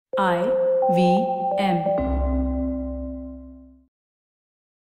IVM.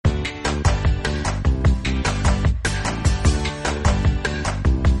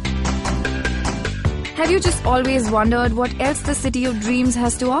 Have you just always wondered what else the city of dreams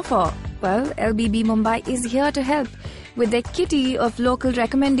has to offer? Well, LBB Mumbai is here to help with their kitty of local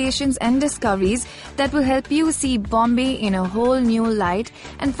recommendations and discoveries that will help you see Bombay in a whole new light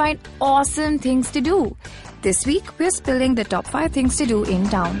and find awesome things to do. This week, we're spilling the top 5 things to do in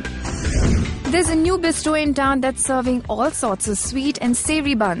town. There's a new bistro in town that's serving all sorts of sweet and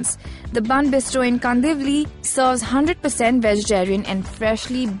savory buns. The Bun Bistro in Kandivli serves 100% vegetarian and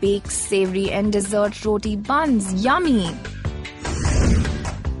freshly baked savory and dessert roti buns. Yummy!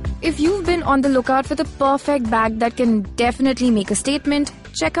 If you've been on the lookout for the perfect bag that can definitely make a statement,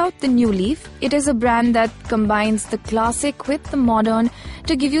 check out the New Leaf. It is a brand that combines the classic with the modern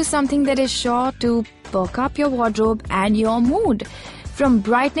to give you something that is sure to perk up your wardrobe and your mood. From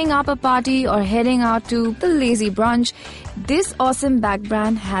brightening up a party or heading out to the lazy brunch, this awesome bag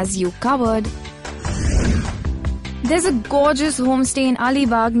brand has you covered. There's a gorgeous homestay in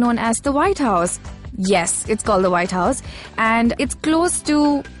Alibag known as the White House. Yes, it's called the White House, and it's close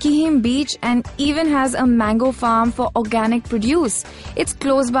to Kihim Beach and even has a mango farm for organic produce. It's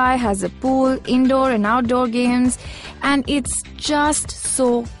close by, has a pool, indoor and outdoor games, and it's just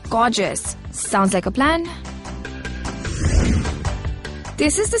so gorgeous. Sounds like a plan?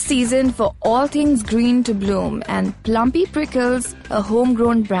 This is the season for all things green to bloom, and Plumpy Prickles, a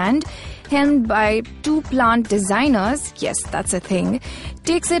homegrown brand helmed by 2 plant designers, yes, that's a thing,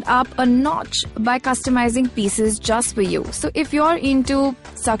 takes it up a notch by customizing pieces just for you. So if you're into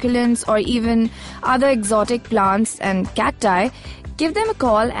succulents or even other exotic plants and cacti, give them a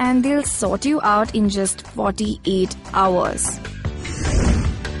call and they'll sort you out in just 48 hours.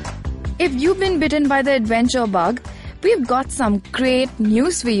 If you've been bitten by the adventure bug, we've got some great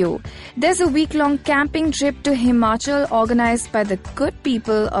news for you. There's a week-long camping trip to Himachal organized by the good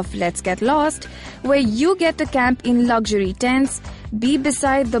people of Let's Get Lost, where you get to camp in luxury tents, be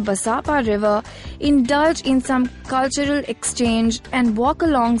beside the Basapa River, indulge in some cultural exchange, and walk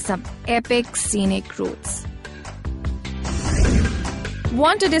along some epic scenic routes.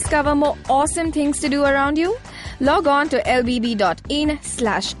 Want to discover more awesome things to do around you? Log on to lbb.in/app.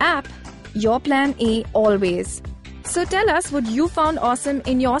 Your plan A always. So tell us what you found awesome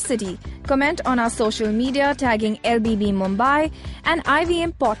in your city. Comment on our social media tagging LBB Mumbai and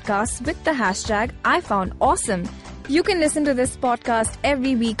IVM Podcasts with the hashtag #IFoundAwesome. You can listen to this podcast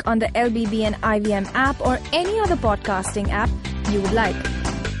every week on the LBB and IVM app or any other podcasting app you would like.